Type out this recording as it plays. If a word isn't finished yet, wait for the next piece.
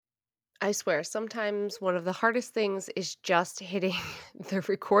I swear, sometimes one of the hardest things is just hitting the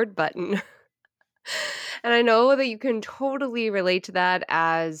record button. And I know that you can totally relate to that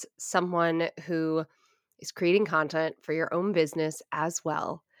as someone who is creating content for your own business as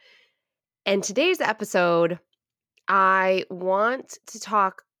well. And today's episode, I want to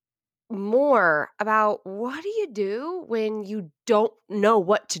talk more about what do you do when you don't know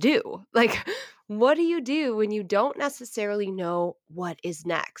what to do? Like, what do you do when you don't necessarily know what is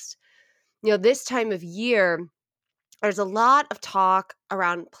next? This time of year, there's a lot of talk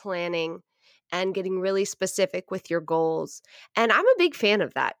around planning and getting really specific with your goals. And I'm a big fan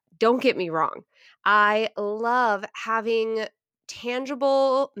of that. Don't get me wrong. I love having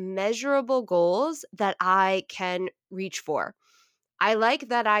tangible, measurable goals that I can reach for. I like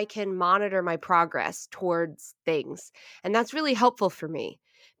that I can monitor my progress towards things, and that's really helpful for me.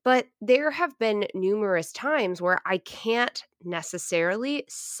 But there have been numerous times where I can't necessarily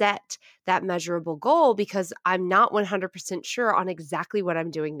set that measurable goal because I'm not 100% sure on exactly what I'm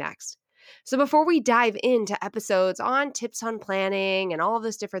doing next. So before we dive into episodes on tips on planning and all of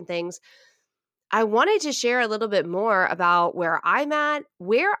those different things, I wanted to share a little bit more about where I'm at,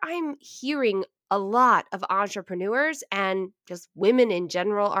 where I'm hearing a lot of entrepreneurs and just women in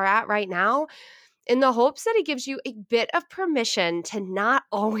general are at right now, in the hopes that it gives you a bit of permission to not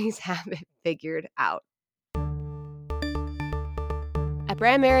always have it figured out. At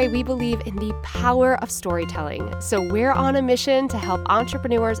Brandmerry, we believe in the power of storytelling. So we're on a mission to help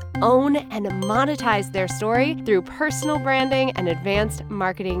entrepreneurs own and monetize their story through personal branding and advanced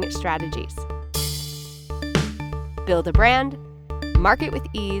marketing strategies. Build a brand, market with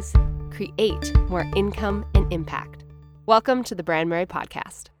ease, create more income and impact. Welcome to the Brandmerry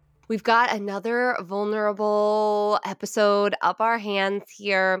Podcast. We've got another vulnerable episode up our hands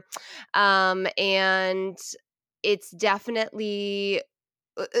here, and it's definitely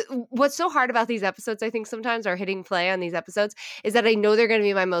what's so hard about these episodes, I think sometimes, or hitting play on these episodes, is that I know they're going to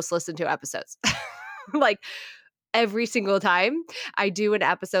be my most listened to episodes. Like, every single time I do an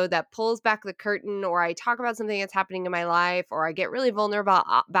episode that pulls back the curtain, or I talk about something that's happening in my life, or I get really vulnerable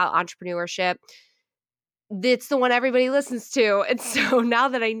about entrepreneurship, it's the one everybody listens to. And so now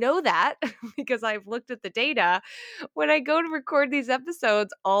that I know that, because I've looked at the data, when I go to record these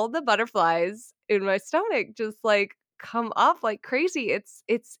episodes, all the butterflies in my stomach just like come up like crazy.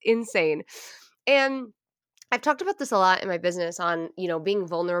 It's insane. And I've talked about this a lot in my business on, being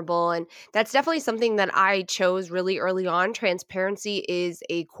vulnerable. And that's definitely something that I chose really early on. Transparency is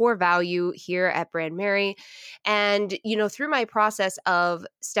a core value here at Brandmerry. And, through my process of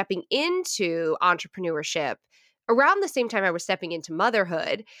stepping into entrepreneurship, around the same time I was stepping into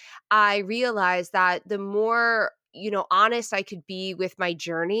motherhood, I realized that the more honest I could be with my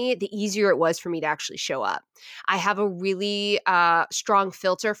journey, the easier it was for me to actually show up. I have a really strong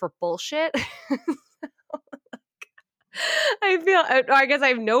filter for bullshit. I guess I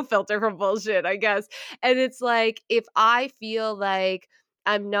have no filter for bullshit, I guess. And it's like, if I feel like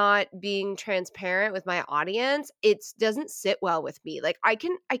I'm not being transparent with my audience, it doesn't sit well with me. Like I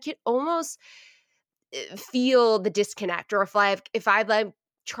can almost feel the disconnect, or if I'm like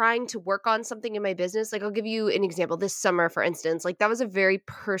trying to work on something in my business. Like, I'll give you an example. This summer, for instance, like that was a very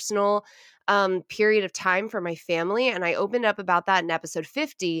personal period of time for my family. And I opened up about that in episode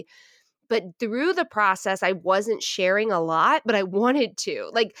 50. But through the process, I wasn't sharing a lot, but I wanted to.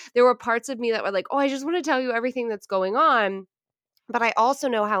 Like, there were parts of me that were like, oh, I just want to tell you everything that's going on. But I also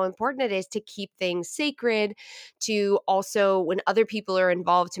know how important it is to keep things sacred, to also, when other people are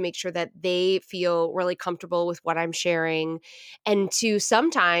involved, to make sure that they feel really comfortable with what I'm sharing, and to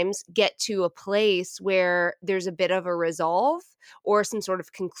sometimes get to a place where there's a bit of a resolve or some sort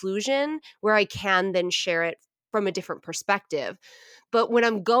of conclusion where I can then share it from a different perspective. But when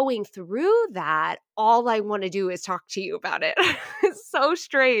I'm going through that, all I want to do is talk to you about it. It's so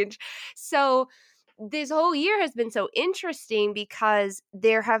strange. So this whole year has been so interesting because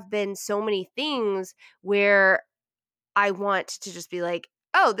there have been so many things where I want to just be like,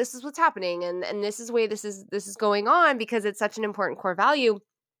 oh, this is what's happening, and this is the way this is going on, because it's such an important core value.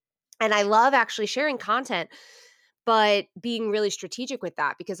 And I love actually sharing content, but being really strategic with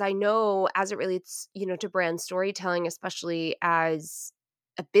that, because I know as it relates, to brand storytelling, especially as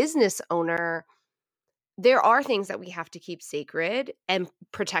a business owner, there are things that we have to keep sacred and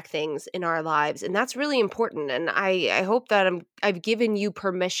protect things in our lives. And that's really important. And I hope that I've given you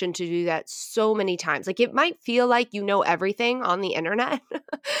permission to do that so many times. Like, it might feel like you know everything on the internet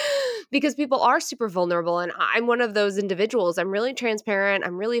because people are super vulnerable. And I'm one of those individuals. I'm really transparent.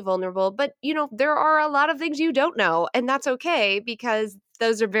 I'm really vulnerable. But, there are a lot of things you don't know. And that's okay, because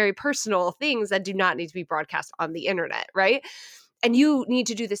those are very personal things that do not need to be broadcast on the internet, right? And you need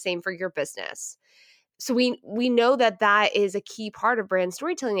to do the same for your business. So we know that that is a key part of brand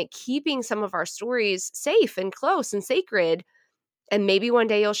storytelling, like keeping some of our stories safe and close and sacred. And maybe one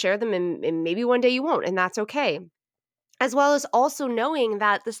day you'll share them and maybe one day you won't, and that's okay. As well as also knowing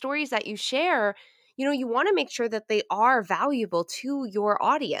that the stories that you share, you want to make sure that they are valuable to your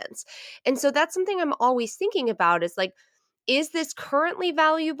audience. And so that's something I'm always thinking about is like, is this currently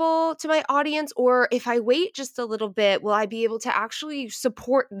valuable to my audience? Or if I wait just a little bit, will I be able to actually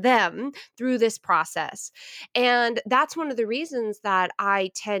support them through this process? And that's one of the reasons that I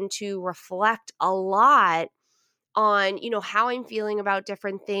tend to reflect a lot on, how I'm feeling about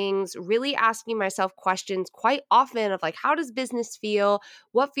different things, really asking myself questions quite often of like, how does business feel?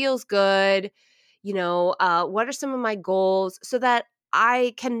 What feels good? What are some of my goals so that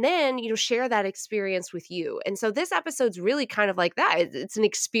I can then, share that experience with you. And so this episode's really kind of like that. It's an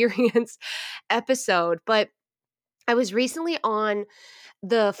experience episode, but I was recently on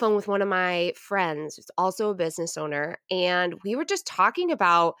the phone with one of my friends who's also a business owner, and we were just talking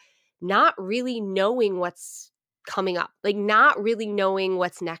about not really knowing what's coming up, like not really knowing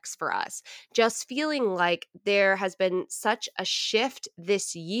what's next for us, just feeling like there has been such a shift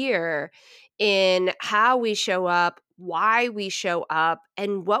this year in how we show up, why we show up,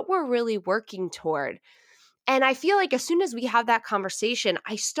 and what we're really working toward. And I feel like as soon as we have that conversation,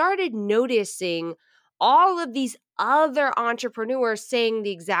 I started noticing all of these other entrepreneurs saying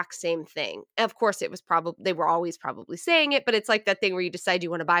the exact same thing. Of course, they were always probably saying it, but it's like that thing where you decide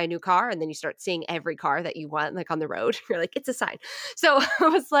you want to buy a new car and then you start seeing every car that you want like on the road. You're like, it's a sign. So I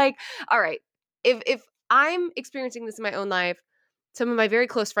was like, all right, if I'm experiencing this in my own life, some of my very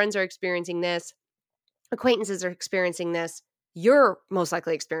close friends are experiencing this, acquaintances are experiencing this, you're most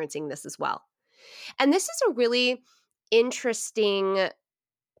likely experiencing this as well. And this is a really interesting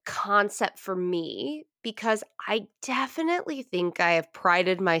concept for me because I definitely think I have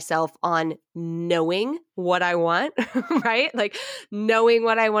prided myself on knowing what I want, right? Like knowing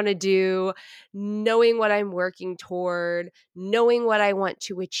what I want to do, knowing what I'm working toward, knowing what I want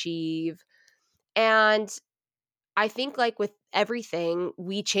to achieve. And I think like with everything,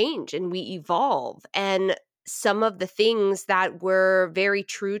 we change and we evolve. And some of the things that were very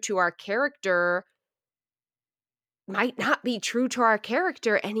true to our character might not be true to our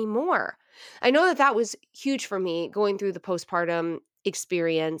character anymore. I know that that was huge for me going through the postpartum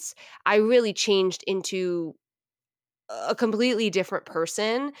experience. I really changed into a completely different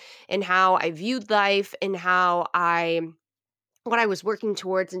person in how I viewed life and what I was working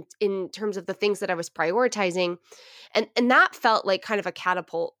towards in terms of the things that I was prioritizing. And that felt like kind of a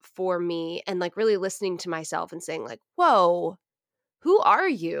catapult for me and like really listening to myself and saying like, whoa, who are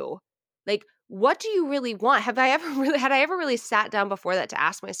you? Like, what do you really want? Had I ever really sat down before that to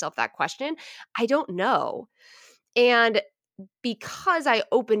ask myself that question? I don't know. And because I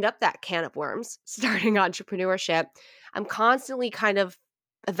opened up that can of worms, starting entrepreneurship, I'm constantly kind of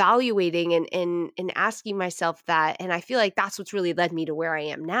evaluating and asking myself that. And I feel like that's what's really led me to where I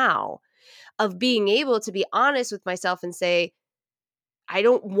am now, of being able to be honest with myself and say, I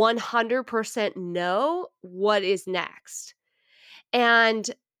don't 100% know what is next. And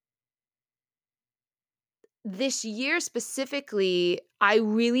this year specifically, I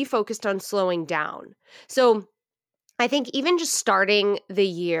really focused on slowing down. So I think even just starting the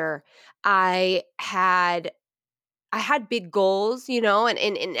year, I had big goals, and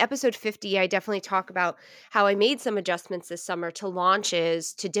in episode 50, I definitely talk about how I made some adjustments this summer to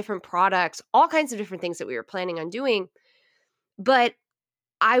launches, to different products, all kinds of different things that we were planning on doing. But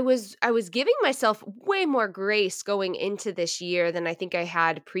I was giving myself way more grace going into this year than I think I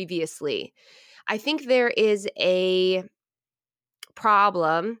had previously. I think there is a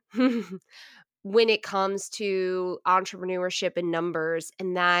problem when it comes to entrepreneurship and numbers,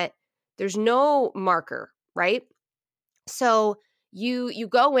 and that there's no marker, right? So you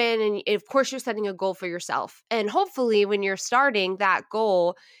go in and of course you're setting a goal for yourself. And hopefully when you're starting, that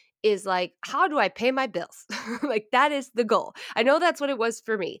goal is like, how do I pay my bills? Like that is the goal. I know that's what it was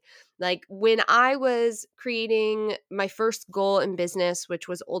for me. Like when I was creating my first goal in business, which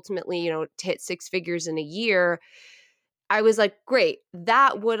was ultimately, to hit six figures in a year, I was like, great,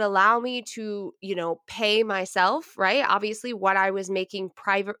 that would allow me to, pay myself, right? Obviously, what I was making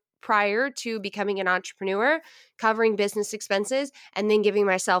prior to becoming an entrepreneur, covering business expenses, and then giving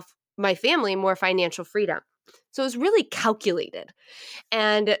my family more financial freedom. So it was really calculated.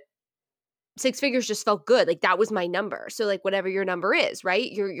 And six figures just felt good. Like that was my number. So like whatever your number is, right?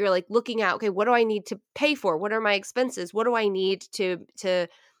 You're like looking at, okay, what do I need to pay for? What are my expenses? What do I need to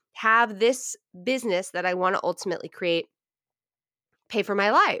have this business that I want to ultimately create pay for my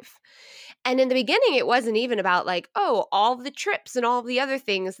life? And in the beginning, it wasn't even about like, oh, all the trips and all of the other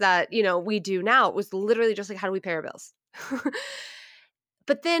things that, we do now. It was literally just like, how do we pay our bills?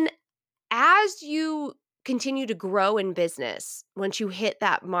 But then as you continue to grow in business, once you hit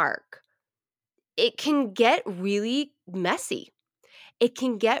that mark, it can get really messy. It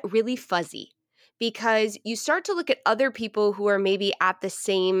can get really fuzzy because you start to look at other people who are maybe at the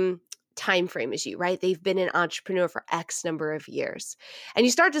same time frame as you, right? They've been an entrepreneur for X number of years. And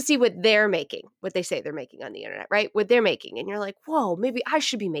you start to see what they're making, what they say they're making on the internet, right? What they're making. And you're like, whoa, maybe I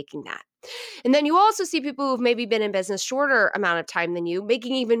should be making that. And then you also see people who've maybe been in business shorter amount of time than you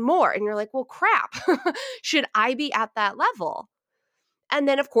making even more. And you're like, well, crap, should I be at that level? And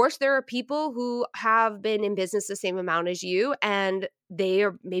then, of course, there are people who have been in business the same amount as you, and they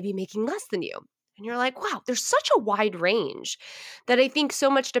are maybe making less than you. And you're like, wow, there's such a wide range that I think so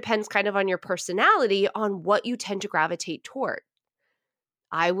much depends kind of on your personality, on what you tend to gravitate toward.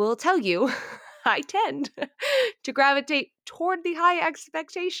 I will tell you, I tend to gravitate toward the high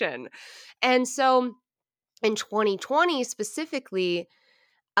expectation. And so in 2020 specifically,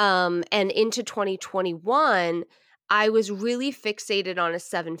 and into 2021, I was really fixated on a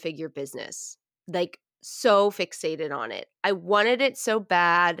 7-figure business, like so fixated on it. I wanted it so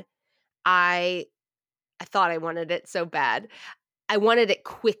bad. I thought I wanted it so bad. I wanted it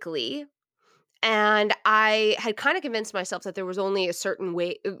quickly. And I had kind of convinced myself that there was only a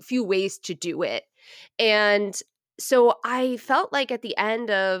few ways to do it. And so I felt like at the end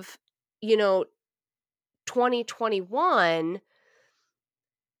of, 2021,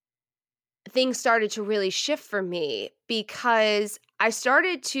 things started to really shift for me because I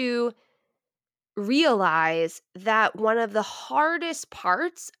started to realize that one of the hardest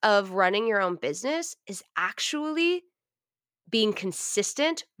parts of running your own business is actually being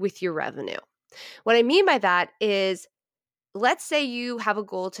consistent with your revenue. What I mean by that is, let's say you have a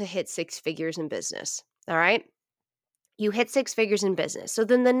goal to hit 6 figures in business, all right? You hit 6 figures in business. So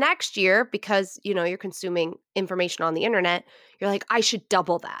then the next year, because, you're consuming information on the internet, you're like, I should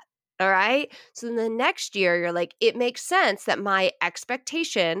double that. All right. So then the next year, you're like, it makes sense that my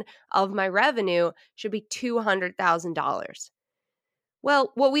expectation of my revenue should be $200,000.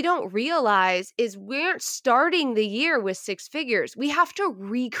 Well, what we don't realize is we aren't starting the year with 6 figures. We have to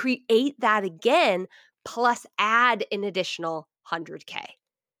recreate that again, plus add an additional 100K.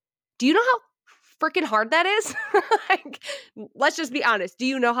 Do you know how freaking hard that is? Like, let's just be honest. Do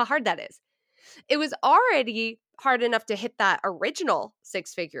you know how hard that is? It was already hard enough to hit that original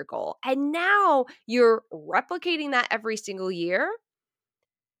 6-figure goal. And now you're replicating that every single year.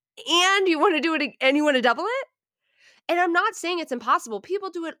 And you want to do it and you want to double it? And I'm not saying it's impossible. People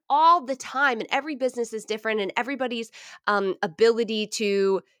do it all the time, and every business is different, and everybody's ability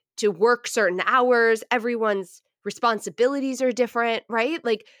to work certain hours, everyone's responsibilities are different, right?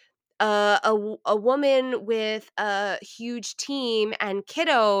 Like a woman with a huge team and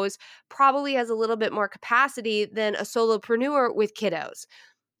kiddos probably has a little bit more capacity than a solopreneur with kiddos.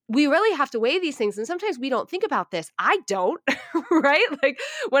 We really have to weigh these things. And sometimes we don't think about this. I don't, right? Like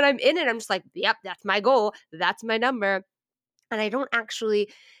when I'm in it, I'm just like, yep, that's my goal. That's my number. And I don't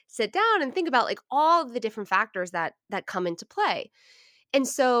actually sit down and think about like all of the different factors that come into play. And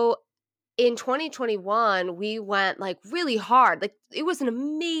so in 2021, we went like really hard. Like it was an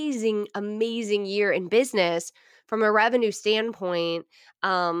amazing, amazing year in business from a revenue standpoint,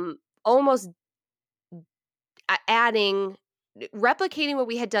 almost replicating what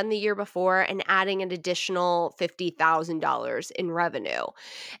we had done the year before and adding an additional $50,000 in revenue.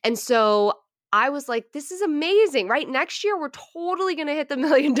 And so I was like, this is amazing, right? Next year, we're totally going to hit the $1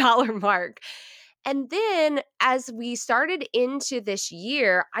 million mark. And then as we started into this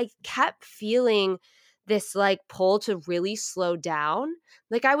year, I kept feeling this like pull to really slow down.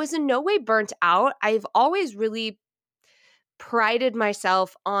 Like I was in no way burnt out. I've always really prided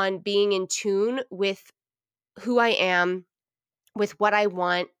myself on being in tune with who I am, with what I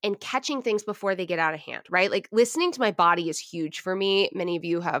want, and catching things before they get out of hand, right? Like listening to my body is huge for me. Many of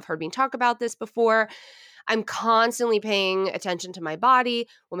you have heard me talk about this before. I'm constantly paying attention to my body,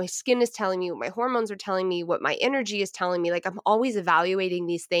 what my skin is telling me, what my hormones are telling me, what my energy is telling me. Like I'm always evaluating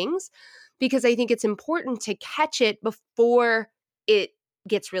these things because I think it's important to catch it before it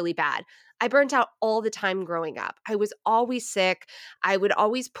gets really bad. I burnt out all the time growing up. I was always sick. I would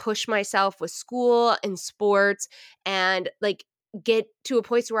always push myself with school and sports and like get to a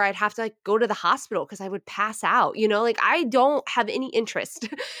place where I'd have to like go to the hospital because I would pass out. Like I don't have any interest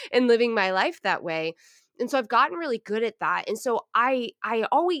in living my life that way. And so I've gotten really good at that. And so I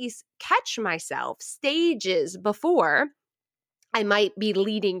always catch myself stages before I might be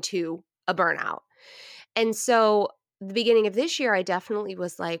leading to a burnout. And so the beginning of this year, I definitely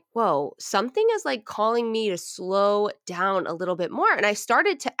was like, whoa, something is like calling me to slow down a little bit more. And I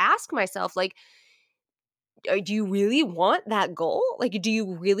started to ask myself, like, do you really want that goal? Like, do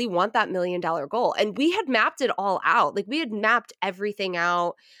you really want that $1 million goal? And we had mapped it all out. Like, we had mapped everything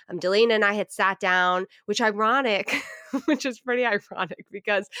out. Delana and I had sat down, which ironic, which is pretty ironic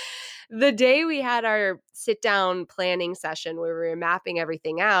because the day we had our sit down planning session where we were mapping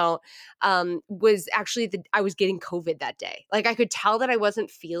everything out, was actually I was getting COVID that day. Like, I could tell that I wasn't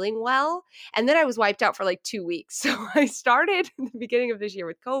feeling well. And then I was wiped out for like 2 weeks. So I started in the beginning of this year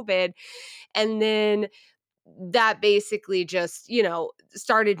with COVID. And then that basically just,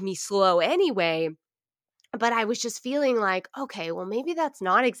 started me slow anyway. But I was just feeling like, okay, well, maybe that's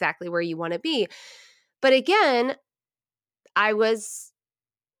not exactly where you want to be. But again, I was,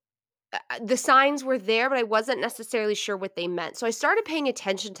 the signs were there, but I wasn't necessarily sure what they meant. So I started paying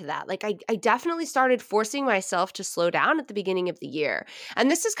attention to that. Like I definitely started forcing myself to slow down at the beginning of the year.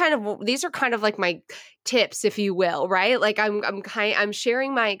 And these are kind of like my tips, if you will, right? Like I'm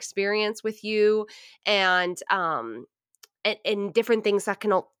sharing my experience with you, and and different things that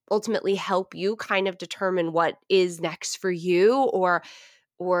can ultimately help you kind of determine what is next for you,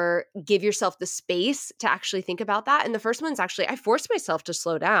 or give yourself the space to actually think about that. And the first one's actually, I forced myself to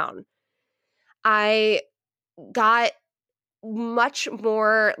slow down. I got much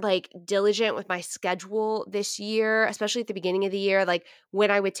more like diligent with my schedule this year, especially at the beginning of the year, like when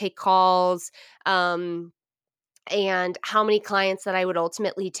I would take calls, and how many clients that I would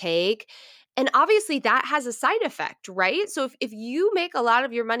ultimately take. And obviously that has a side effect, right? So if you make a lot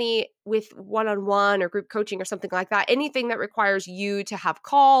of your money with one-on-one or group coaching or something like that, anything that requires you to have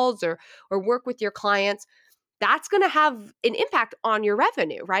calls or work with your clients, that's going to have an impact on your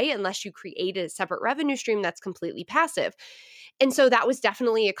revenue, right? Unless you create a separate revenue stream that's completely passive. And so that was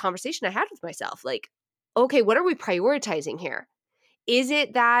definitely a conversation I had with myself. Like, okay, what are we prioritizing here? Is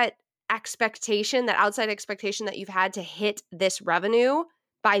it that expectation, that outside expectation that you've had to hit this revenue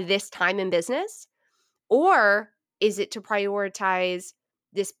by this time in business? Or is it to prioritize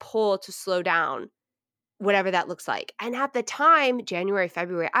this pull to slow down, whatever that looks like? And at the time, January,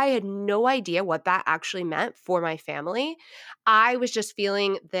 February, I had no idea what that actually meant for my family. I was just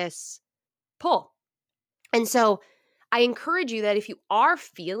feeling this pull. And so I encourage you that if you are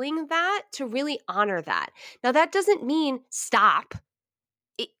feeling that, to really honor that. Now, that doesn't mean stop.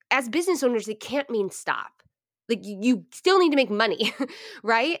 As business owners, it can't mean stop. Like, you still need to make money,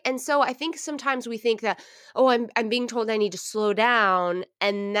 right? And so I think sometimes we think that, oh, I'm being told I need to slow down,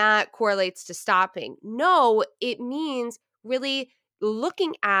 and that correlates to stopping. No, it means really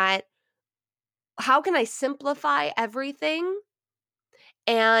looking at how can I simplify everything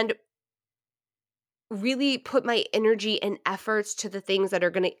and really put my energy and efforts to the things that are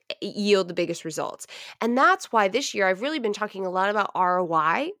going to yield the biggest results. And that's why this year I've really been talking a lot about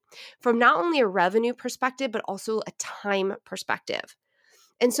ROI from not only a revenue perspective, but also a time perspective.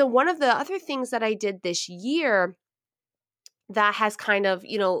 And so one of the other things that I did this year that has kind of,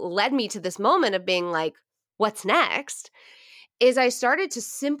 led me to this moment of being like, what's next, is I started to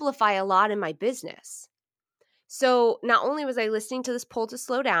simplify a lot in my business. So not only was I listening to this pull to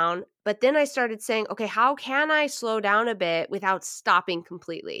slow down, but then I started saying, okay, how can I slow down a bit without stopping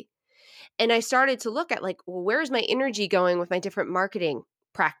completely? And I started to look at like, well, where's my energy going with my different marketing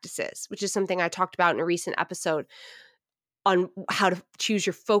practices, which is something I talked about in a recent episode on how to choose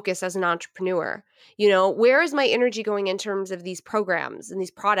your focus as an entrepreneur. Where is my energy going in terms of these programs and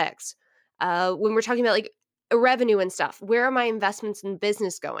these products? When we're talking about like revenue and stuff, where are my investments in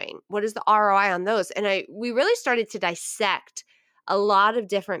business going? What is the ROI on those? And we really started to dissect a lot of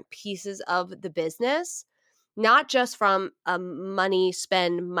different pieces of the business, not just from a money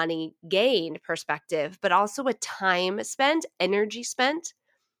spend, money gain perspective, but also a time spent, energy spent,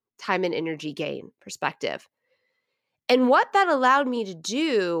 time and energy gain perspective. And what that allowed me to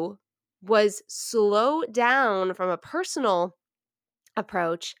do was slow down from a personal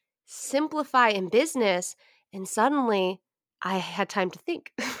approach, simplify in business, and suddenly I had time to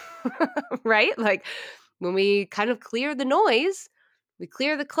think, right? Like when we kind of clear the noise, we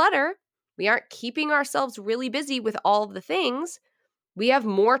clear the clutter, we aren't keeping ourselves really busy with all of the things, we have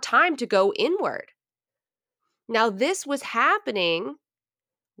more time to go inward. Now, this was happening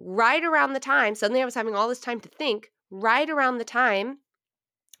right around the time, suddenly I was having all this time to think, right around the time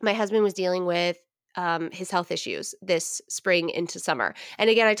my husband was dealing with his health issues this spring into summer. And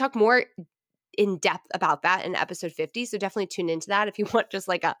again, I talk more in depth about that in episode 50. So definitely tune into that if you want just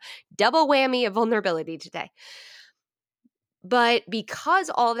like a double whammy of vulnerability today. But because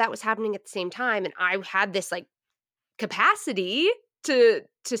all of that was happening at the same time, and I had this like capacity to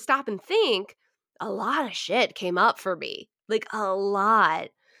stop and think, a lot of shit came up for me, like a lot.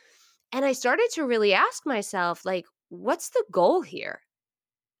 And I started to really ask myself, like, what's the goal here?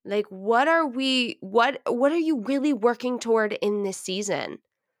 Like, what are you really working toward in this season?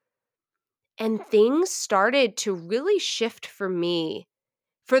 And things started to really shift for me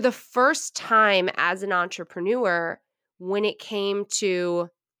for the first time as an entrepreneur when it came to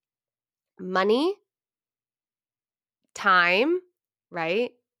money, time,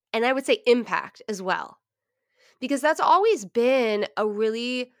 right? And I would say impact as well. Because that's always been a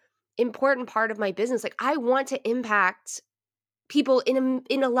really important part of my business. Like, I want to impact people in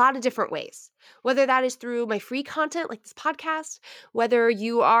a lot of different ways, whether that is through my free content like this podcast, whether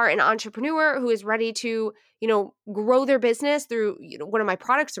you are an entrepreneur who is ready to, grow their business through, one of my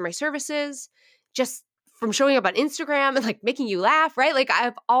products or my services, just from showing up on Instagram and like making you laugh, right? Like,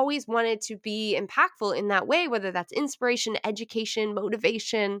 I've always wanted to be impactful in that way, whether that's inspiration, education,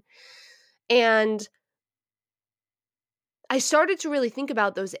 motivation. And I started to really think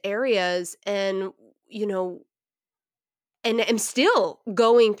about those areas and I'm still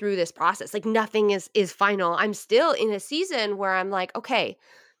going through this process. Like, nothing is final. I'm still in a season where I'm like, okay,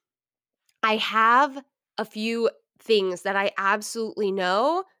 I have a few things that I absolutely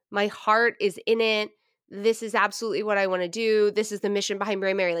know. My heart is in it. This is absolutely what I want to do. This is the mission behind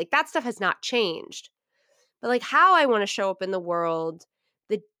Brandmerry. Like, that stuff has not changed. But like, how I want to show up in the world,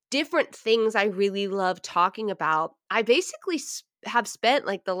 the different things I really love talking about, I basically have spent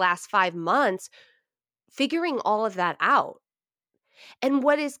like the last 5 months figuring all of that out. And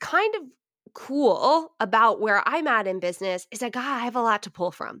what is kind of cool about where I'm at in business is that, God, I have a lot to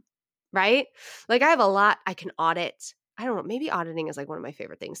pull from, right? Like, I have a lot I can audit. I don't know, maybe auditing is like one of my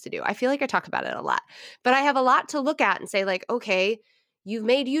favorite things to do. I feel like I talk about it a lot, but I have a lot to look at and say, like, okay, you've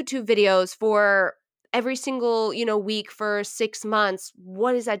made YouTube videos for every single, week for 6 months.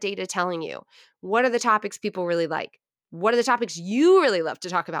 What is that data telling you? What are the topics people really like? What are the topics you really love to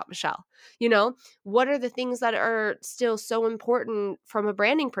talk about, Michelle? What are the things that are still so important from a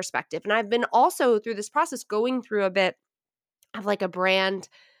branding perspective? And I've been also through this process going through a bit of like a brand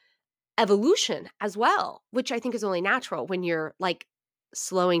evolution as well, which I think is only natural when you're like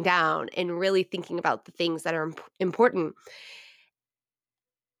slowing down and really thinking about the things that are important.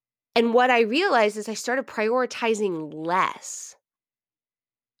 And what I realized is I started prioritizing less,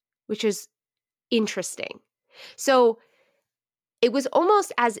 which is interesting. So it was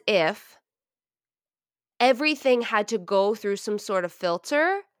almost as if everything had to go through some sort of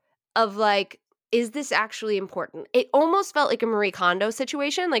filter of like, is this actually important? It almost felt like a Marie Kondo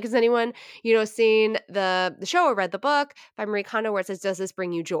situation. Like, has anyone, seen the show or read the book by Marie Kondo where it says, does this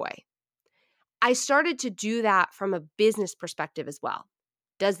bring you joy? I started to do that from a business perspective as well.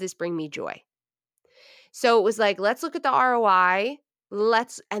 Does this bring me joy? So it was like, let's look at the ROI.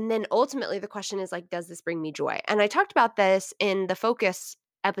 And then ultimately the question is like, does this bring me joy? And I talked about this in the Focus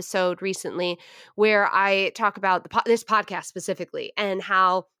episode recently, where I talk about this podcast specifically and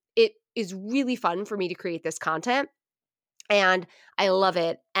how it is really fun for me to create this content. And I love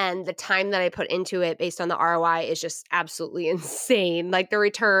it. And the time that I put into it based on the ROI is just absolutely insane. Like, the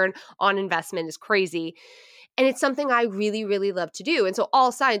return on investment is crazy. And it's something I really, really love to do. And so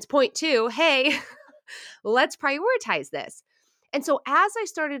all signs point to, hey, let's prioritize this. And so as I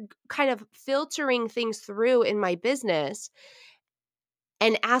started kind of filtering things through in my business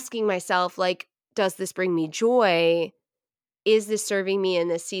and asking myself, like, does this bring me joy? Is this serving me in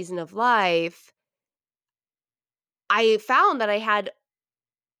this season of life? I found that I had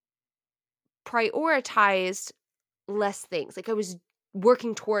prioritized less things. Like, I was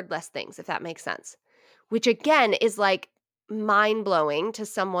working toward less things, if that makes sense, which again is like mind blowing to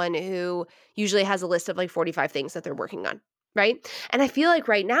someone who usually has a list of like 45 things that they're working on, right? And I feel like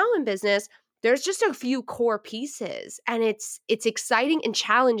right now in business, there's just a few core pieces, and it's exciting and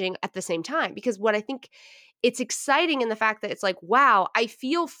challenging at the same time, because what I think it's exciting in the fact that it's like, wow, I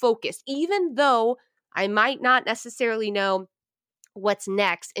feel focused, even though I might not necessarily know what's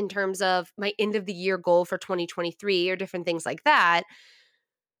next in terms of my end of the year goal for 2023 or different things like that.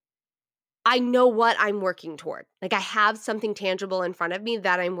 I know what I'm working toward. Like, I have something tangible in front of me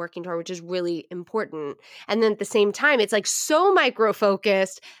that I'm working toward, which is really important. And then at the same time, it's like so micro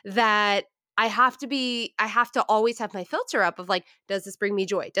focused that I have to always have my filter up of like, does this bring me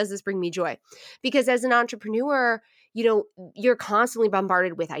joy? Does this bring me joy? Because as an entrepreneur, you're constantly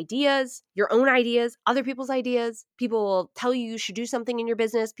bombarded with ideas, your own ideas, other people's ideas. People will tell you should do something in your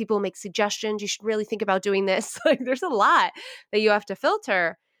business. People will make suggestions. You should really think about doing this. Like, there's a lot that you have to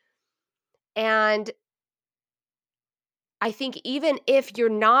filter. And I think even if you're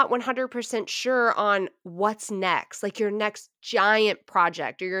not 100% sure on what's next, like your next giant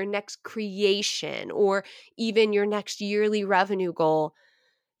project or your next creation or even your next yearly revenue goal,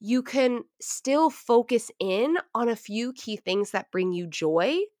 you can still focus in on a few key things that bring you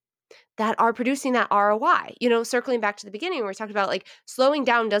joy that are producing that ROI. Circling back to the beginning where we talked about like slowing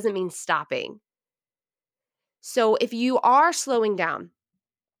down doesn't mean stopping. So if you are slowing down,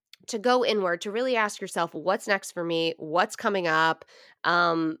 to go inward, to really ask yourself, what's next for me? What's coming up?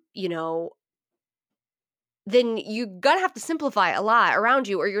 Um, you know, then you're going to have to simplify a lot around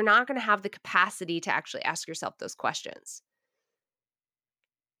you, or you're not going to have the capacity to actually ask yourself those questions.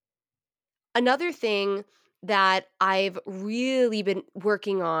 Another thing that I've really been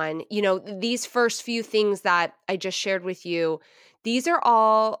working on, these first few things that I just shared with you, these are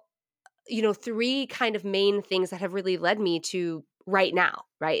all, three kind of main things that have really led me to right now,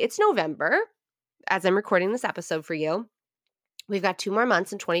 right? It's November as I'm recording this episode for you. We've got 2 more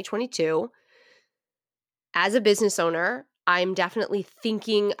months in 2022. As a business owner, I'm definitely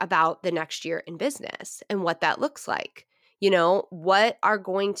thinking about the next year in business and what that looks like. What are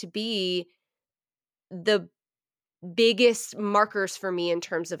going to be the biggest markers for me in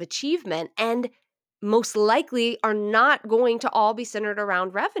terms of achievement, and most likely are not going to all be centered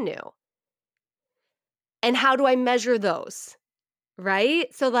around revenue. And how do I measure those?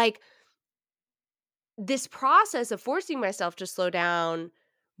 Right? So like this process of forcing myself to slow down,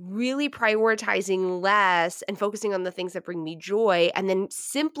 really prioritizing less and focusing on the things that bring me joy, and then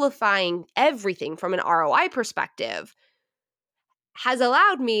simplifying everything from an ROI perspective has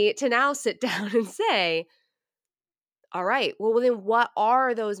allowed me to now sit down and say, all right, well then what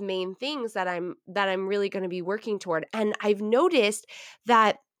are those main things that I'm really going to be working toward? And I've noticed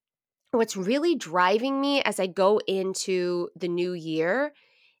that what's really driving me as I go into the new year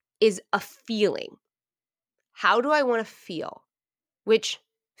is a feeling. How do I want to feel? Which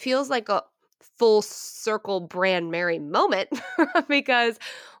feels like a full circle Brandmerry moment because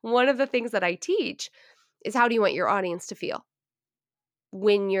one of the things that I teach is how do you want your audience to feel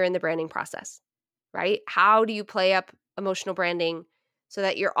when you're in the branding process, right? How do you play up emotional branding so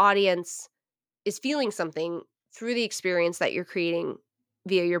that your audience is feeling something through the experience that you're creating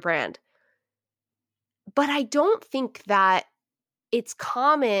via your brand? But I don't think that it's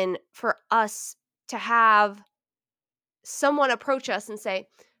common for us to have someone approach us and say,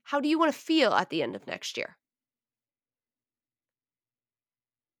 how do you want to feel at the end of next year?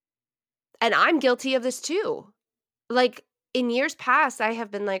 And I'm guilty of this too. Like in years past, I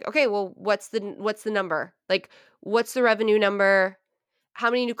have been like, okay, well, what's the number? Like, what's the revenue number? How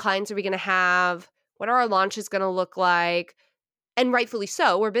many new clients are we going to have? What are our launches going to look like? And rightfully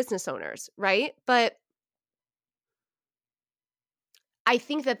so, we're business owners, right? But I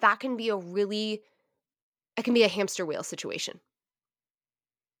think that can be it can be a hamster wheel situation.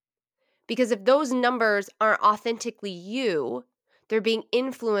 Because if those numbers aren't authentically you, they're being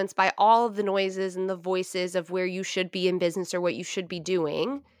influenced by all of the noises and the voices of where you should be in business or what you should be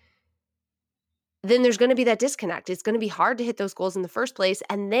doing, then there's going to be that disconnect. It's going to be hard to hit those goals in the first place.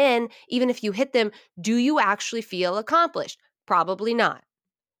 And then even if you hit them, do you actually feel accomplished? Probably not.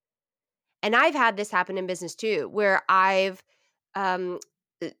 And I've had this happen in business too, where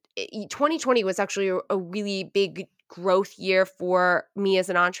 2020 was actually a really big growth year for me as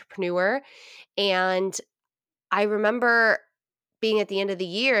an entrepreneur. And I remember being at the end of the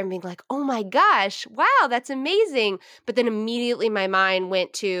year and being like, oh my gosh, wow, that's amazing. But then immediately my mind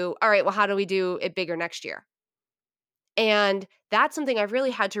went to, all right, well, how do we do it bigger next year? And that's something I've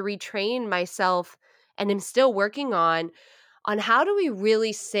really had to retrain myself and am still working on how do we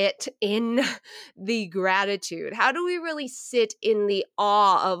really sit in the gratitude? How do we really sit in the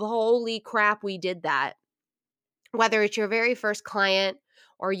awe of, holy crap, we did that? Whether it's your very first client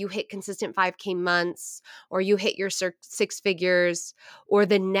or you hit consistent 5K months or you hit your 6 figures or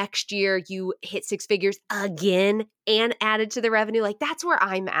the next year you hit 6 figures again and added to the revenue, like that's where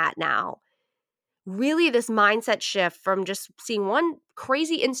I'm at now. Really this mindset shift from just seeing one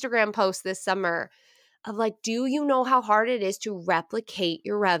crazy Instagram post this summer of like, do you know how hard it is to replicate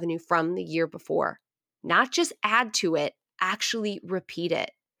your revenue from the year before? Not just add to it, actually repeat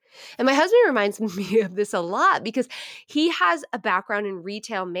it. And my husband reminds me of this a lot because he has a background in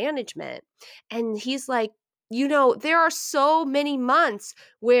retail management. And he's like, there are so many months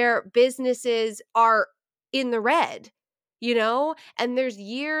where businesses are in the red, and there's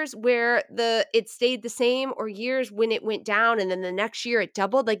years where it stayed the same or years when it went down and then the next year it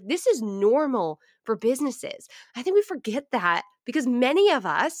doubled. Like this is normal for businesses. I think we forget that because many of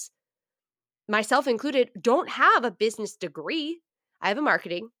us, myself included, don't have a business degree. I have a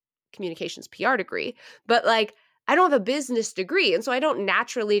marketing communications PR degree, but like I don't have a business degree. And so I don't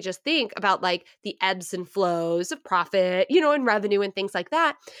naturally just think about like the ebbs and flows of profit, and revenue and things like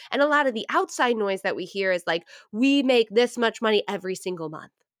that. And a lot of the outside noise that we hear is like, we make this much money every single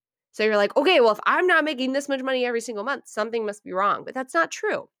month. So you're like, okay, well, if I'm not making this much money every single month, something must be wrong. But that's not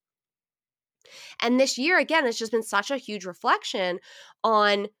true. And this year, again, it's just been such a huge reflection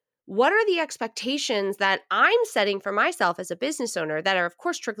on what are the expectations that I'm setting for myself as a business owner that are, of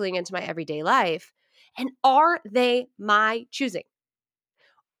course, trickling into my everyday life. And are they my choosing?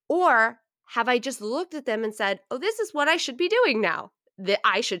 Or have I just looked at them and said, oh, this is what I should be doing now? That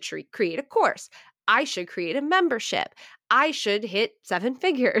I should create a course. I should create a membership. I should hit 7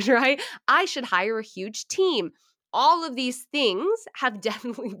 figures, right? I should hire a huge team. All of these things have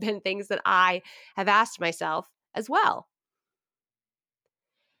definitely been things that I have asked myself as well.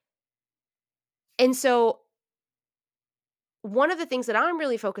 And so one of the things that I'm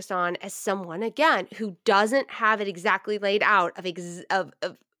really focused on as someone, again, who doesn't have it exactly laid out of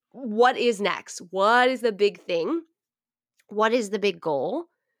what is next, what is the big thing, what is the big goal,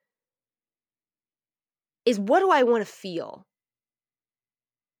 is what do I want to feel?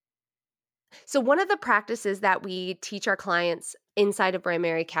 So one of the practices that we teach our clients inside of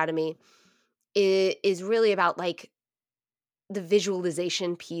Brandmerry Academy is really about like the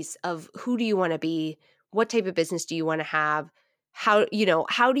visualization piece of who do you want to be? What type of business do you want to have? How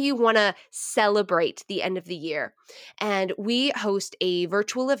do you want to celebrate the end of the year? And we host a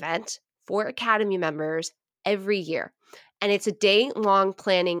virtual event for Academy members every year. And it's a day-long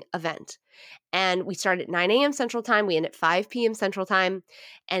planning event. And we start at 9 a.m. Central Time. We end at 5 p.m. Central Time.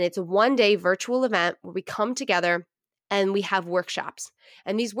 And it's a one-day virtual event where we come together and we have workshops.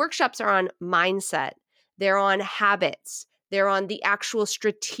 And these workshops are on mindset. They're on habits. They're on the actual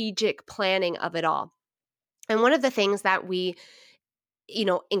strategic planning of it all. And one of the things that we, I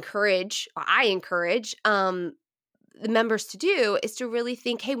encourage the members to do is to really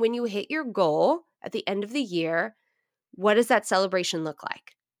think, hey, when you hit your goal at the end of the year, what does that celebration look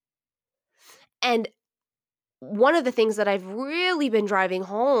like? And one of the things that I've really been driving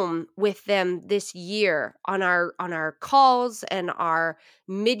home with them this year on our calls and our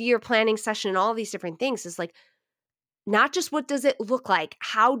mid-year planning session and all these different things is like, not just what does it look like,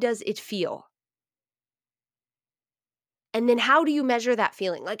 how does it feel? And then how do you measure that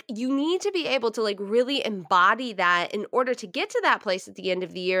feeling? Like you need to be able to like really embody that in order to get to that place at the end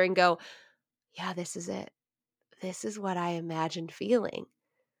of the year and go, yeah, this is it. This is what I imagined feeling.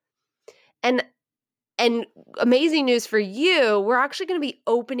 And amazing news for you, we're actually going to be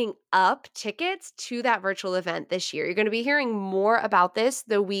opening up tickets to that virtual event this year. You're going to be hearing more about this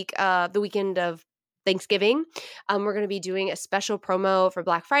the weekend of Thanksgiving. We're going to be doing a special promo for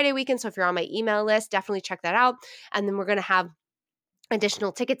Black Friday weekend. So if you're on my email list, definitely check that out. And then we're going to have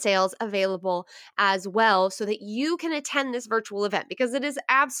additional ticket sales available as well so that you can attend this virtual event because it is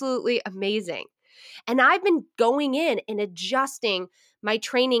absolutely amazing. And I've been going in and adjusting my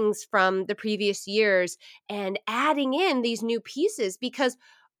trainings from the previous years and adding in these new pieces because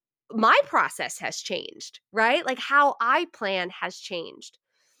my process has changed, right? Like how I plan has changed.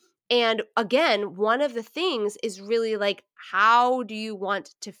 And again, one of the things is really like, how do you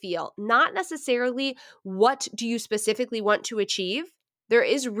want to feel? Not necessarily what do you specifically want to achieve. There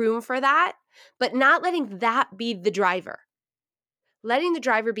is room for that, but not letting that be the driver. Letting the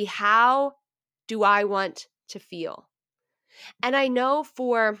driver be, how do I want to feel? And I know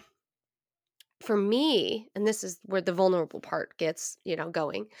for me, and this is where the vulnerable part gets,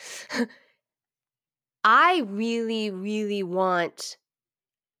 going, I really, really want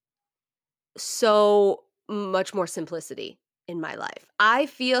so much more simplicity in my life. I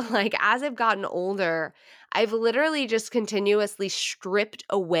feel like as I've gotten older, I've literally just continuously stripped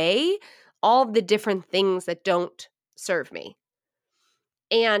away all the different things that don't serve me.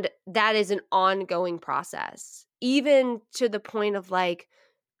 And that is an ongoing process, even to the point of like,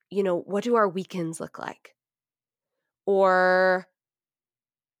 what do our weekends look like? Or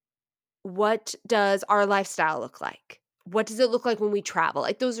what does our lifestyle look like? What does it look like when we travel?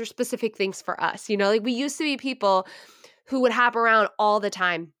 Like those are specific things for us. Like we used to be people who would hop around all the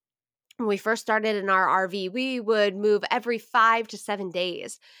time. When we first started in our RV, we would move every 5 to 7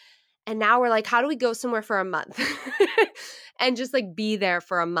 days. And now we're like, how do we go somewhere for a month and just like be there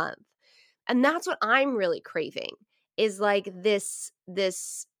for a month? And that's what I'm really craving is like this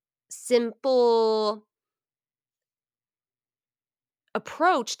simple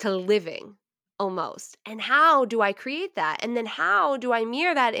approach to living almost. And how do I create that? And then how do I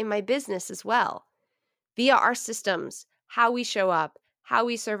mirror that in my business as well? Via our systems, how we show up, how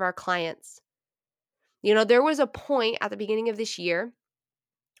we serve our clients. There was a point at the beginning of this year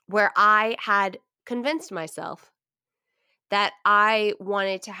where I had convinced myself that I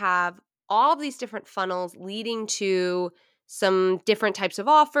wanted to have all of these different funnels leading to some different types of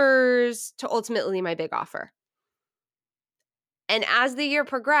offers to ultimately my big offer. And as the year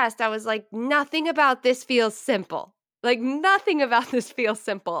progressed, I was like, nothing about this feels simple. Like nothing about this feels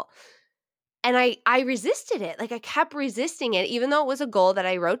simple. And I resisted it. Like I kept resisting it, even though it was a goal that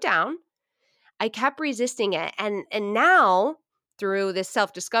I wrote down. I kept resisting it. And now through this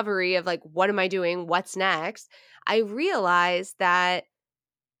self-discovery of like, what am I doing? What's next? I realized that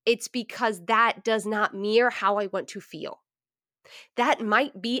it's because that does not mirror how I want to feel. That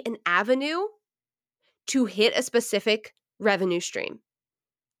might be an avenue to hit a specific revenue stream,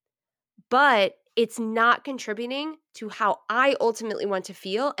 but it's not contributing to how I ultimately want to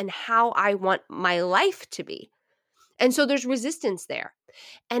feel and how I want my life to be. And so there's resistance there.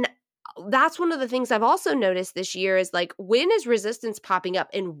 And that's one of the things I've also noticed this year is like, when is resistance popping up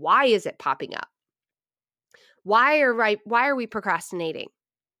and why is it popping up? Why are we procrastinating?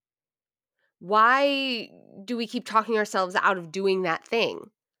 Why do we keep talking ourselves out of doing that thing?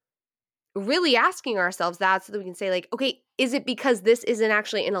 Really asking ourselves that so that we can say like, okay, is it because this isn't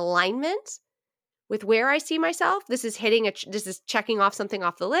actually in alignment with where I see myself? This is this is checking off something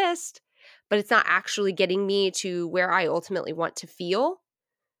off the list, but it's not actually getting me to where I ultimately want to feel,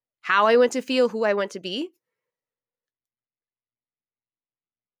 how I want to feel, who I want to be.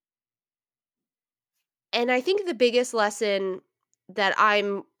 And I think the biggest lesson that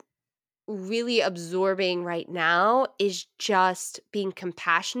I'm really absorbing right now is just being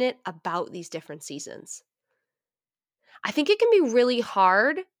compassionate about these different seasons. I think it can be really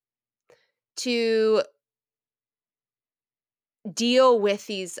hard to deal with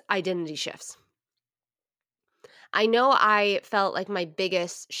these identity shifts. I know I felt like my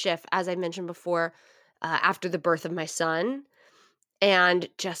biggest shift, as I mentioned before, after the birth of my son, and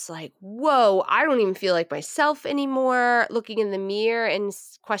just like, whoa, I don't even feel like myself anymore, looking in the mirror and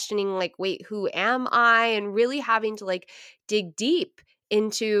questioning like, wait, who am I? And really having to like dig deep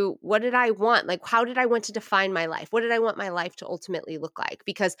into what did I want? Like, how did I want to define my life? What did I want my life to ultimately look like?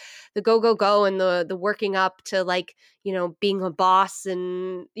 Because the go and the working up to like, being a boss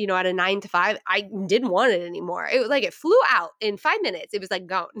and, at a 9 to 5, I didn't want it anymore. It was like it flew out in 5 minutes. It was like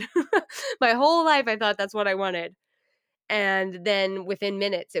gone. My whole life, I thought that's what I wanted. And then within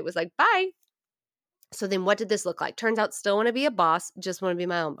minutes, it was like, bye. So then what did this look like? Turns out still want to be a boss, just want to be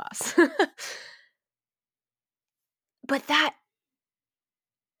my own boss. But that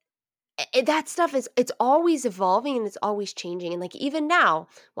stuff it's always evolving and it's always changing. And like even now,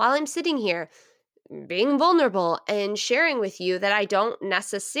 while I'm sitting here being vulnerable and sharing with you that I don't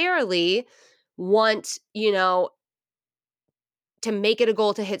necessarily want, to make it a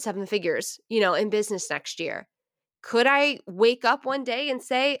goal to hit 7 figures, in business next year. Could I wake up one day and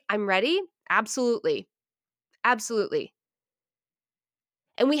say, I'm ready? Absolutely. Absolutely.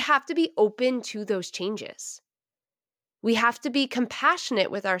 And we have to be open to those changes. We have to be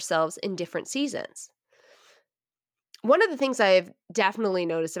compassionate with ourselves in different seasons. One of the things I've definitely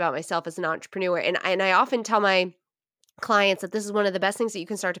noticed about myself as an entrepreneur, and I often tell my clients that this is one of the best things that you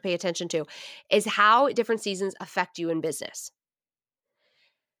can start to pay attention to, is how different seasons affect you in business.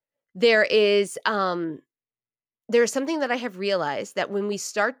 There's something that I have realized that when we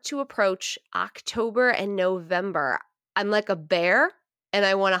start to approach October and November, I'm like a bear and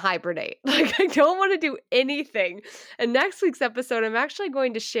I want to hibernate. Like I don't want to do anything. And next week's episode, I'm actually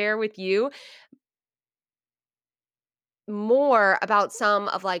going to share with you more about some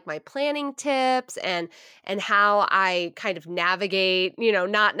of like my planning tips and how I kind of navigate,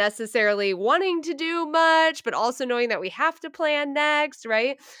 not necessarily wanting to do much, but also knowing that we have to plan next,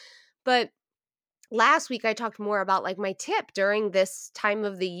 right? But last week I talked more about like my tip during this time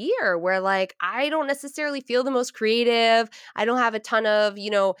of the year where like I don't necessarily feel the most creative. I don't have a ton of,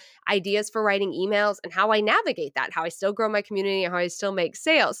 ideas for writing emails and how I navigate that, how I still grow my community and how I still make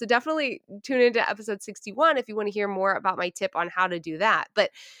sales. So definitely tune into episode 61 if you want to hear more about my tip on how to do that.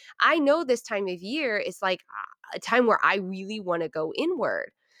 But I know this time of year is like a time where I really want to go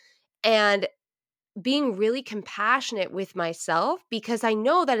inward. And being really compassionate with myself, because I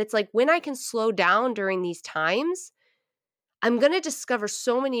know that it's like when I can slow down during these times, I'm going to discover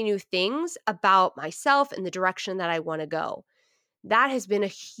so many new things about myself and the direction that I want to go. That has been a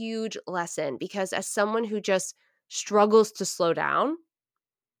huge lesson because as someone who just struggles to slow down,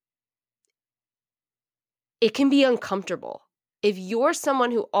 it can be uncomfortable. If you're someone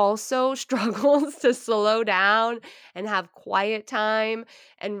who also struggles to slow down and have quiet time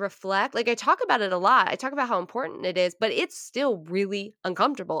and reflect, like I talk about it a lot. I talk about how important it is, but it's still really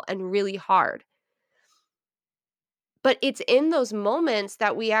uncomfortable and really hard. But it's in those moments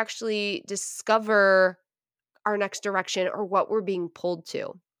that we actually discover our next direction or what we're being pulled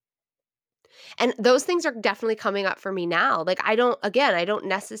to. And those things are definitely coming up for me now. Like I don't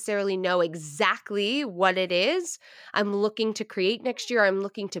necessarily know exactly what it is I'm looking to create next year. I'm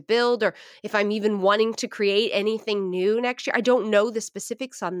looking to build, or if I'm even wanting to create anything new next year. I don't know the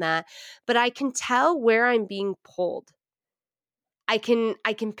specifics on that, but I can tell where I'm being pulled. I can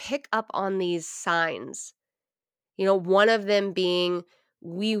pick up on these signs. One of them being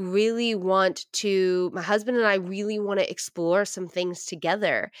my husband and I really want to explore some things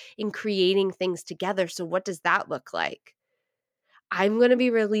together in creating things together. So what does that look like? I'm going to be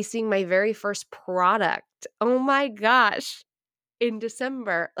releasing my very first product. Oh my gosh, in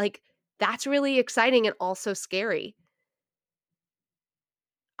December. Like that's really exciting and also scary.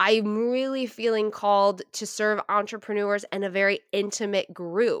 I'm really feeling called to serve entrepreneurs in a very intimate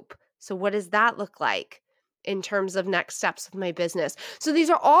group. So what does that look like in terms of next steps of my business? So these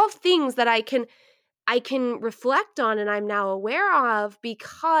are all things that I can reflect on and I'm now aware of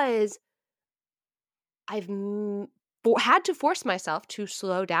because I've had to force myself to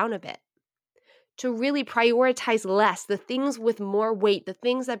slow down a bit, to really prioritize less, the things with more weight, the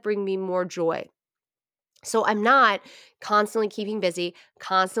things that bring me more joy. So I'm not constantly keeping busy,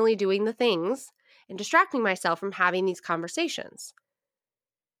 constantly doing the things and distracting myself from having these conversations.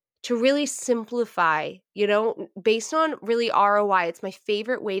 To really simplify, based on really ROI, it's my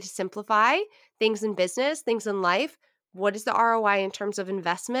favorite way to simplify things in business, things in life. What is the ROI in terms of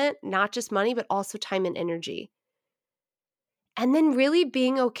investment? Not just money, but also time and energy. And then really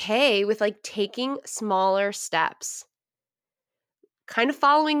being okay with like taking smaller steps. Kind of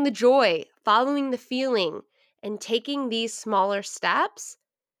following the joy, following the feeling, and taking these smaller steps,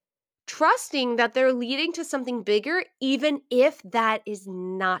 trusting that they're leading to something bigger, even if that is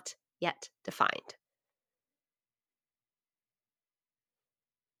not yet defined.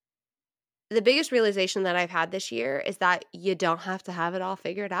 The biggest realization that I've had this year is that you don't have to have it all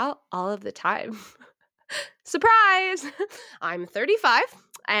figured out all of the time. Surprise! I'm 35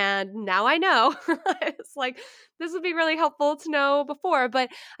 and now I know. It's like, this would be really helpful to know before, but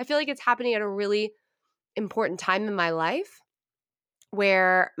I feel like it's happening at a really important time in my life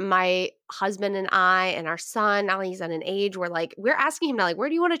where my husband and I and our son, now he's at an age where like, we're asking him now, like, where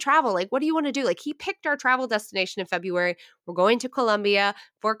do you want to travel? Like, what do you want to do? Like he picked our travel destination in February. We're going to Colombia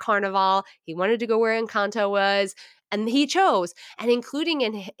for Carnival. He wanted to go where Encanto was. And he chose, and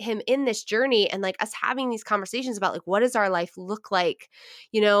including him in this journey and like us having these conversations about like, what does our life look like?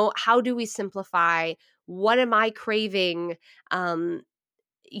 How do we simplify? What am I craving?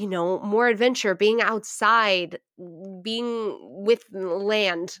 More adventure, being outside, being with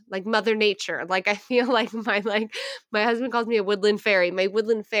land, like Mother Nature. Like I feel like my husband calls me a woodland fairy. My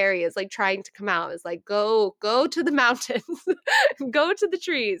woodland fairy is like trying to come out. It's like, go to the mountains, go to the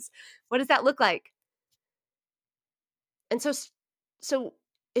trees. What does that look like? And so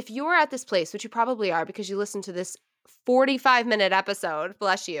if you're at this place, which you probably are because you listened to this 45-minute episode,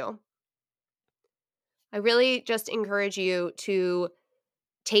 bless you, I really just encourage you to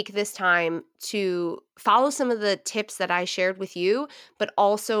take this time to follow some of the tips that I shared with you, but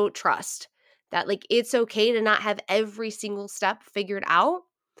also trust that like it's okay to not have every single step figured out.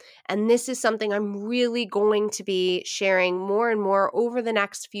 And this is something I'm really going to be sharing more and more over the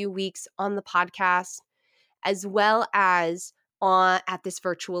next few weeks on the podcast, as well as at this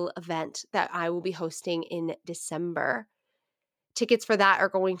virtual event that I will be hosting in December. Tickets for that are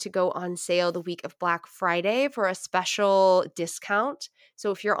going to go on sale the week of Black Friday for a special discount. So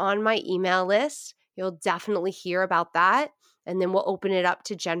if you're on my email list, you'll definitely hear about that. And then we'll open it up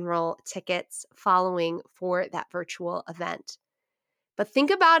to general tickets following for that virtual event. But think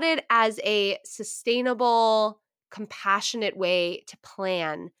about it as a sustainable, compassionate way to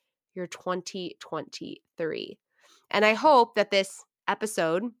plan your 2023. And I hope that this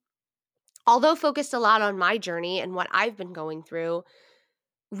episode, although focused a lot on my journey and what I've been going through,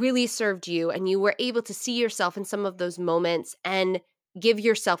 really served you and you were able to see yourself in some of those moments and give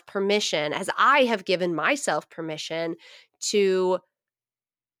yourself permission, as I have given myself permission, to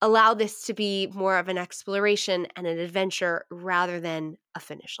allow this to be more of an exploration and an adventure rather than a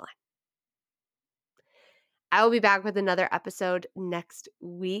finish line. I will be back with another episode next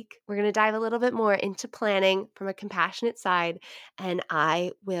week. We're going to dive a little bit more into planning from a compassionate side, and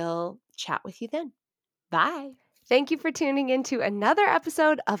I will chat with you then. Bye. Thank you for tuning into another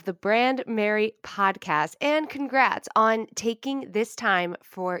episode of the Brandmerry Podcast, and congrats on taking this time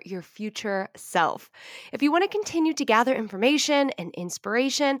for your future self. If you want to continue to gather information and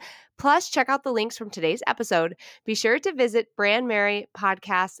inspiration, plus check out the links from today's episode, be sure to visit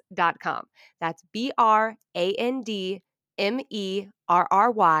brandmerrypodcast.com. That's BRANDMERRY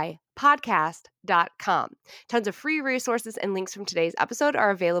Podcast.com. Tons of free resources and links from today's episode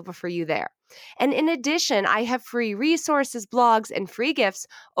are available for you there. And in addition, I have free resources, blogs, and free gifts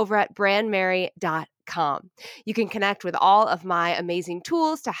over at Brandmerry.com. You can connect with all of my amazing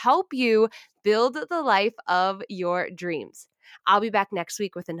tools to help you build the life of your dreams. I'll be back next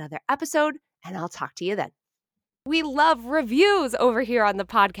week with another episode, and I'll talk to you then. We love reviews over here on the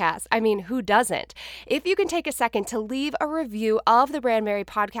podcast. I mean, who doesn't? If you can take a second to leave a review of the Brandmerry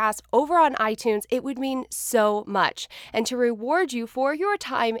Podcast over on iTunes, it would mean so much. And to reward you for your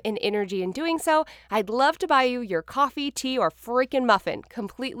time and energy in doing so, I'd love to buy you your coffee, tea, or freaking muffin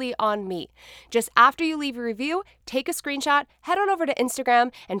completely on me. Just after you leave a review, take a screenshot, head on over to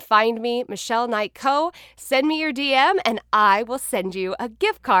Instagram and find me, Michelle Knight Co. Send me your DM and I will send you a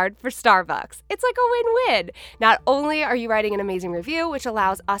gift card for Starbucks. It's like a win-win. Not only are you writing an amazing review, which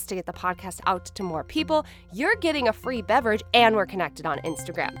allows us to get the podcast out to more people, you're getting a free beverage and we're connected on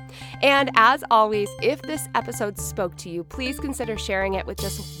Instagram. And as always, if this episode spoke to you, please consider sharing it with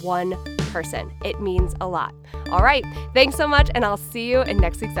just one person. It means a lot. All right, thanks so much and I'll see you in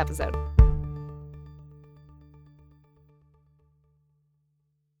next week's episode.